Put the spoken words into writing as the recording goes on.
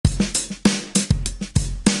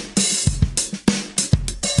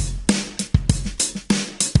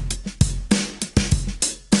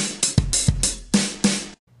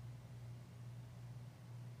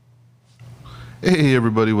Hey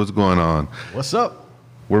everybody, what's going on? What's up?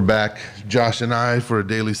 We're back, Josh and I, for a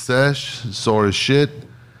daily sesh. Sore as shit,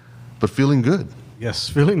 but feeling good. Yes,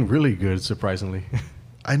 feeling really good, surprisingly.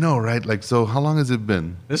 I know, right? Like, so how long has it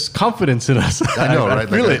been? There's confidence in us. I know, right? I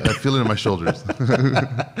feel it. I feel it in my shoulders.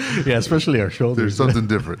 Yeah, especially our shoulders. There's something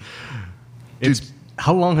different. It's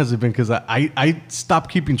how long has it been? Because I stopped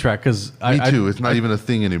keeping track. Because Me too. It's not even a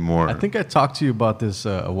thing anymore. I think I talked to you about this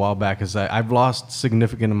a while back. Because I've lost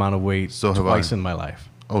significant amount of weight twice in my life.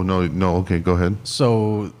 Oh no. Okay, go ahead.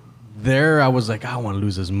 So there, I was like, I want to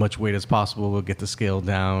lose as much weight as possible. We'll get the scale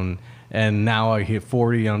down. And now I hit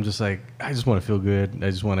 40. I'm just like, I just want to feel good. I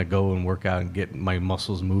just want to go and work out and get my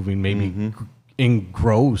muscles moving. Maybe and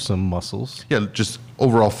grow some muscles. Yeah, just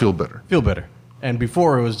overall feel better. Feel better. And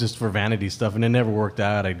before it was just for vanity stuff, and it never worked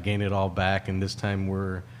out. I'd gain it all back, and this time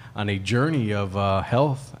we're on a journey of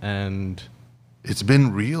health, and it's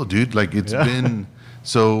been real, dude. Like it's been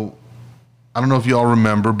so. I don't know if you all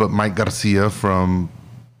remember, but Mike Garcia from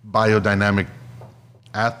Biodynamic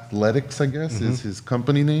Athletics, I guess is his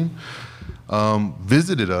company name,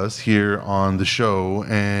 visited us here on the show,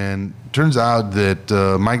 and turns out that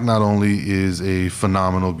Mike not only is a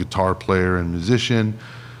phenomenal guitar player and musician.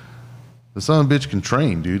 The son of a bitch can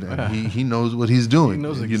train, dude, and he knows what he's doing. He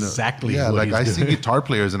knows exactly what what he's doing. he's see guitar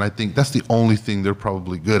players, and I think that's the only thing they're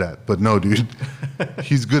probably good at. But no, dude,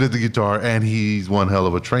 he's good at the guitar, and he's one hell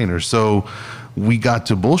of a trainer. So we got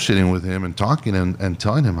to bullshitting with him and talking and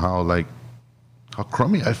telling him how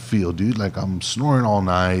crummy I feel, dude. Like I'm snoring all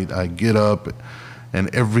night. I get up,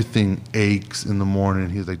 and everything aches in the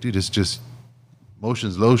morning. He's like, dude, it's just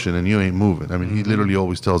motion's lotion and you ain't moving. I mean, he literally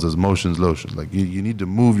always tells us motion's lotion. Like you need to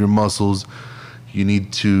move your muscles. You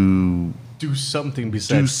need to do something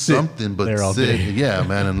besides sit but there all sit. day. Yeah,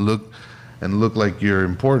 man, and look like you're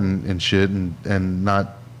important and shit, and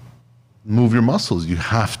not move your muscles. You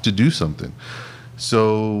have to do something.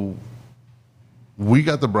 So we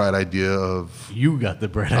got the bright idea of you got the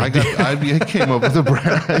bright idea. I came up with the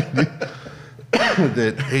bright idea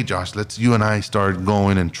that hey Josh, you and I start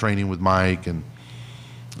going and training with Mike and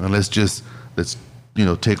let's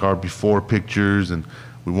take our before pictures, and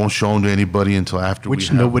we won't show them to anybody until after which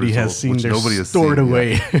we have nobody results, has seen. Which They're nobody has stored seen,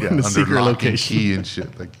 away in under a secret lock location. and key and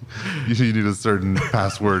shit. Like you need a certain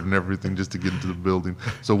password and everything just to get into the building.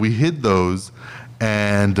 So we hid those,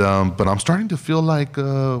 and but I'm starting to feel like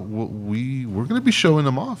we're gonna be showing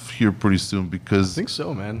them off here pretty soon because I think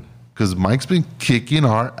so, man. Because Mike's been kicking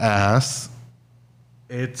our ass.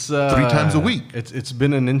 It's 3 times a week. It's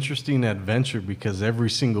been an interesting adventure because every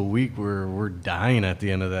single week we're dying at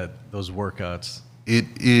the end of those workouts. It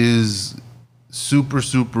is super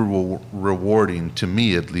rewarding to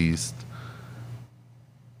me, at least,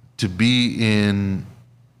 to be in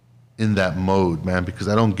that mode, man. Because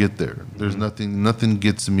I don't get there. There's nothing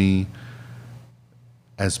gets me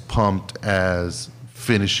as pumped as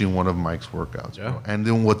finishing one of Mike's workouts, bro. And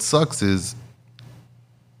then what sucks is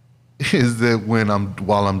that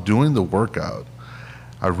while I'm doing the workout,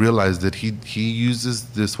 I realize that he uses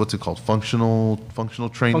this, what's it called, functional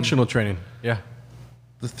training. Functional training, yeah.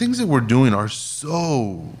 The things that we're doing are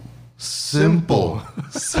so simple.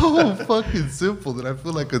 So fucking simple that I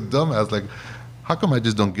feel like a dumbass. Like, how come I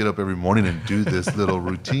just don't get up every morning and do this little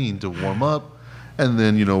routine to warm up and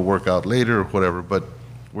then work out later or whatever? But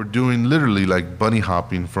we're doing literally like bunny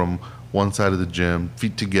hopping from one side of the gym,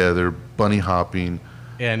 feet together, bunny hopping.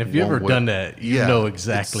 Yeah, and if you've ever done that, you know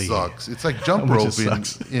exactly. It sucks. It's like jump roping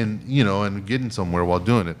and getting somewhere while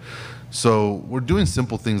doing it. So we're doing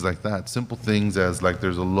simple things like that. Simple things as like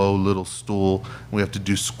there's a low little stool. We have to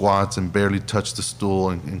do squats and barely touch the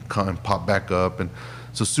stool and pop back up. And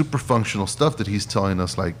so super functional stuff that he's telling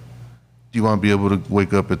us, like, do you want to be able to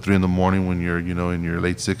wake up at 3 a.m. when you're in your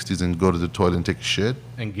late 60s and go to the toilet and take a shit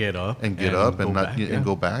and get up and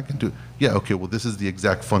go back and do okay, well, this is the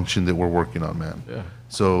exact function that we're working on, man.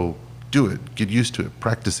 So do it, get used to it,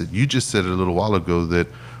 practice it. You just said it a little while ago that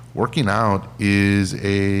working out is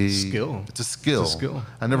a skill. It's a skill.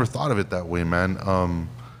 I never thought of it that way, man.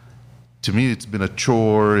 To me, it's been a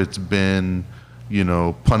chore. It's been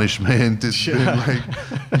punishment. It's been like,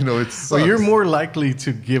 it sucks. Well, you're more likely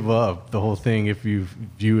to give up the whole thing if you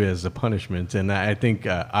view it as a punishment. And I think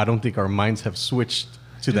I don't think our minds have switched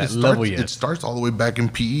to that level yet. It starts all the way back in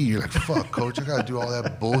PE. You're like, fuck, coach, I got to do all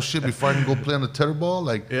that bullshit before I can go play on the tetherball.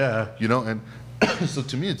 Like, and so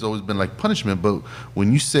to me, it's always been like punishment. But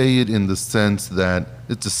when you say it in the sense that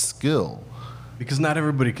it's a skill. Because not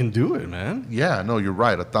everybody can do it, man. Yeah, no, you're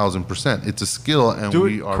right, 1,000%. It's a skill, and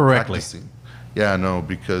we are correctly. Practicing. Yeah, no,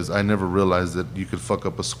 because I never realized that you could fuck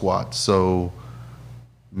up a squat so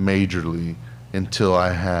majorly until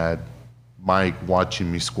I had Mike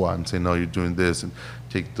watching me squat and saying, no, you're doing this, and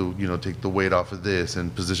take the weight off of this,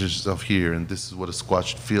 and position yourself here, and this is what a squat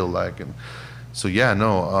should feel like. And so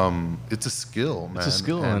it's a skill, man. It's a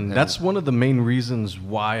skill, and that's one of the main reasons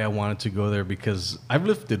why I wanted to go there, because I've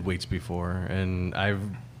lifted weights before, and I've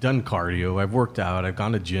done cardio, I've worked out, I've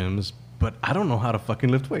gone to gyms, but I don't know how to fucking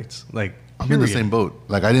lift weights. Like, I'm in the same boat.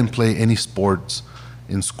 Like, I didn't play any sports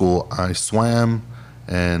in school. I swam,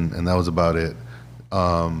 and that was about it.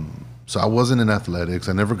 So I wasn't in athletics.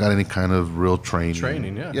 I never got any kind of real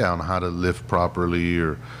training. Yeah, on how to lift properly,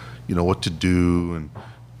 or what to do,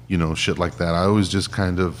 and shit like that. I always just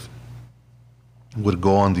kind of would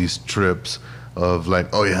go on these trips of like,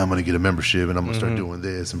 oh yeah, I'm gonna get a membership and I'm gonna start doing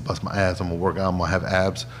this and bust my ass. I'm gonna work out. I'm gonna have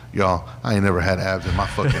abs. Y'all, I ain't never had abs in my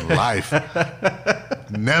fucking life.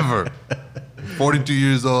 Never. 42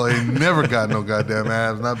 years old, I ain't never got no goddamn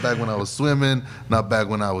abs. Not back when I was swimming. Not back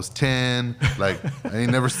when I was 10. Like, I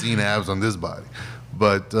ain't never seen abs on this body.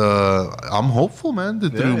 But I'm hopeful, man,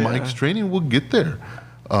 that through Mike's training we'll get there.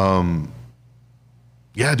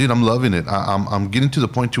 Yeah, dude, I'm loving it. I'm getting to the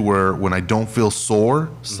point to where when I don't feel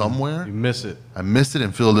sore somewhere, you miss it. I miss it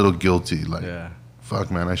and feel a little guilty. Like,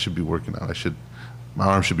 fuck, man, I should be working out. My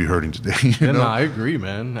arm should be hurting today. No, I agree,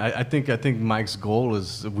 man. I think Mike's goal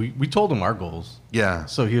is we told him our goals. Yeah.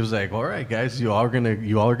 So he was like, all right, guys, you all are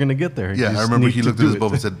gonna get there. Yeah, I remember he looked at his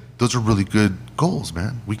book and said, those are really good goals,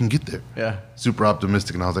 man. We can get there. Yeah. Super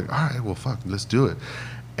optimistic, and I was like, all right, well, fuck, let's do it.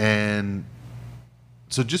 And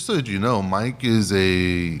so just so that you know, Mike is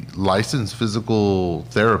a licensed physical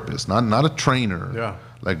therapist, not a trainer. Yeah.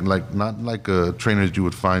 Like not like a trainer that you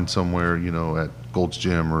would find somewhere, at Gold's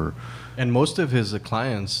Gym or. And most of his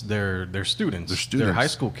clients, they're students. They're high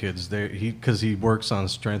school kids. Because he works on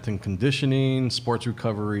strength and conditioning, sports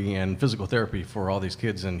recovery, and physical therapy for all these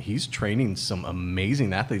kids. And he's training some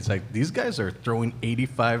amazing athletes. Like, these guys are throwing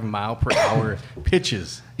 85-mile-per-hour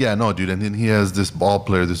pitches. Yeah, no, dude. And then he has this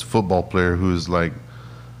football player who's like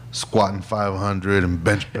squatting 500 and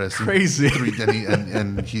bench pressing crazy.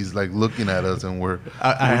 And he's like looking at us, and we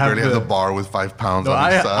barely have the bar with 5 pounds on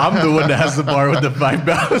the side. I'm the one that has the bar with the 5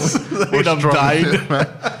 pounds. Like, I'm dying.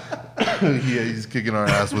 He's kicking our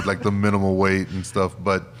ass with like the minimal weight and stuff.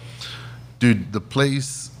 But dude, the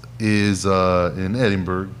place is in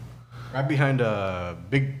Edinburgh, right behind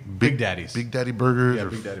Big Daddy's. Big Daddy Burgers,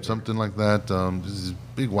 Big Daddy something like that. This is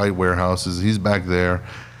big white warehouses. He's back there.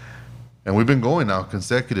 And we've been going now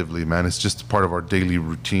consecutively, man. It's just part of our daily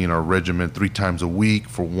routine, our regimen, 3 times a week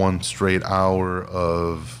for 1 straight hour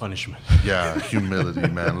of punishment. Yeah, humility,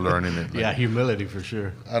 man, learning it. Yeah, humility for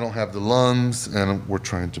sure. I don't have the lungs, and we're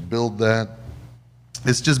trying to build that.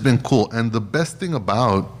 It's just been cool. And the best thing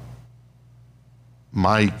about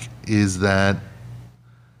Mike is that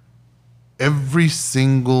every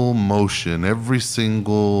single motion, every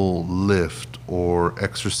single lift or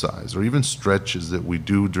exercise or even stretches that we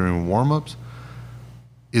do during warm-ups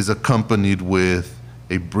is accompanied with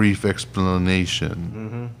a brief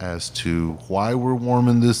explanation as to why we're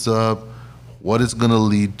warming this up, what it's going to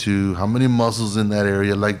lead to, how many muscles in that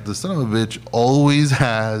area. Like, the son of a bitch always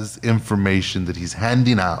has information that he's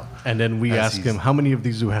handing out. And then we ask him, how many of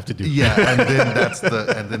these do we have to do? Yeah,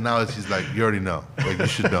 and then now he's like, you already know. Like, you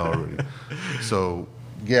should know already. So,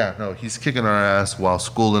 yeah, no, he's kicking our ass while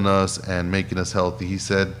schooling us and making us healthy. He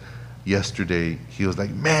said yesterday, he was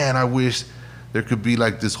like, man, I wish there could be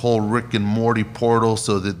like this whole Rick and Morty portal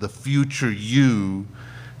so that the future you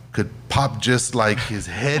could pop just like his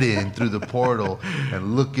head in through the portal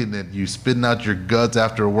and looking at you, spitting out your guts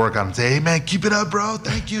after a workout and say, hey, man, keep it up, bro.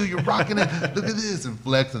 Thank you. You're rocking it. Look at this. And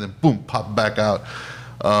flex, and then boom, pop back out.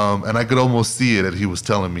 And I could almost see it as he was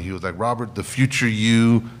telling me. He was like, Robert, the future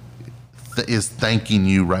you is thanking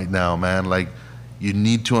you right now, man. Like, you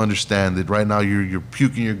need to understand that right now you're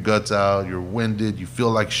puking your guts out. You're winded. You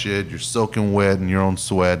feel like shit. You're soaking wet in your own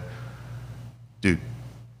sweat. Dude,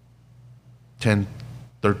 10,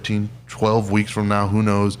 13, 12 weeks from now, who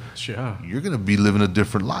knows? Sure. You're going to be living a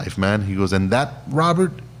different life, man. He goes, and that,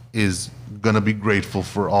 Robert, is going to be grateful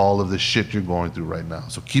for all of the shit you're going through right now.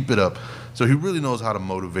 So keep it up. So he really knows how to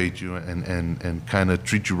motivate you and kind of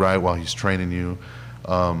treat you right while he's training you.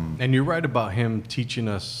 And you're right about him teaching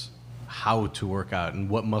us how to work out and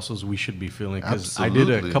what muscles we should be feeling. Because I did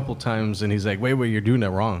it a couple times, and he's like, wait, you're doing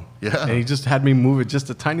that wrong. Yeah. And he just had me move it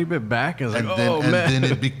just a tiny bit back. And I was like, man. And then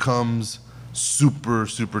it becomes super,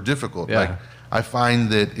 super difficult. Yeah. Like, I find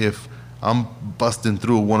that if I'm busting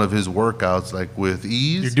through one of his workouts, like with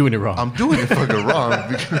ease, you're doing it wrong. I'm doing it fucking wrong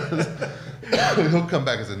He'll come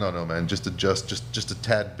back and say, no, man, just adjust, just a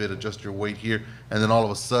tad bit, adjust your weight here. And then all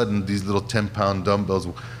of a sudden, these little 10-pound dumbbells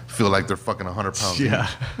feel like they're fucking 100 pounds. Yeah.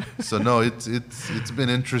 So no, it's been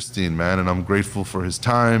interesting, man. And I'm grateful for his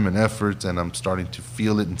time and efforts. And I'm starting to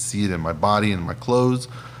feel it and see it in my body and my clothes.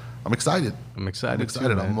 I'm excited. I'm excited. Too,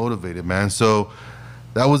 man. I'm motivated, man. So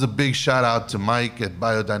that was a big shout out to Mike at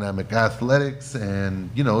Biodynamic Athletics. And,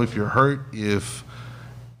 you know, if you're hurt, if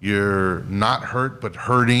you're not hurt but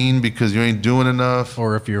hurting because you ain't doing enough,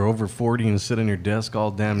 Or if you're over 40 and sit on your desk all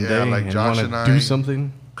damn Yeah, day like and Josh want and I- to do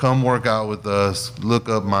something. come work out with us. Look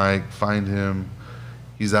up Mike, find him.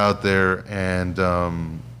 He's out there,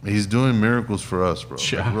 and he's doing miracles for us, bro.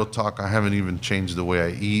 Yeah. Like, real talk, I haven't even changed the way I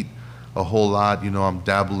eat a whole lot. You know, I'm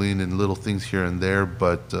dabbling in little things here and there,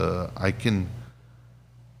 but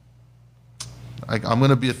I'm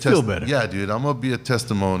gonna be a Feel better. Yeah, dude, I'm gonna be a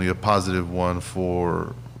testimony, a positive one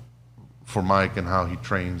for Mike and how he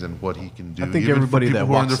trains and what he can do. I think even for everybody people that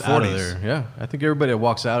who are in walks their out of 40s. there, yeah, I think everybody that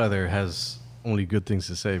walks out of there has only good things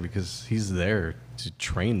to say because he's there to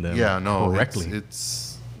train them Yeah, no, correctly.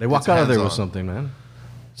 It's they walk it's out of there with hands-on. something, man.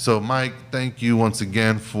 So, Mike, thank you once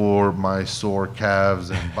again for my sore calves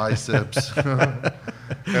and biceps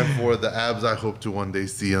and for the abs I hope to one day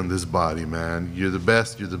see on this body, man. You're the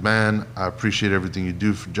best. You're the man. I appreciate everything you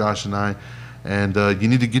do for Josh and I. And you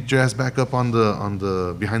need to get your ass back up on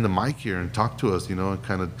the behind the mic here and talk to us, you know, and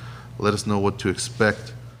kind of let us know what to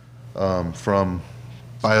expect from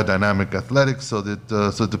Biodynamic Athletics so that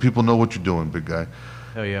the people know what you're doing, big guy.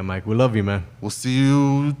 Hell yeah, Mike. We love you, man. We'll see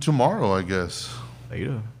you tomorrow, I guess.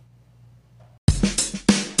 Later.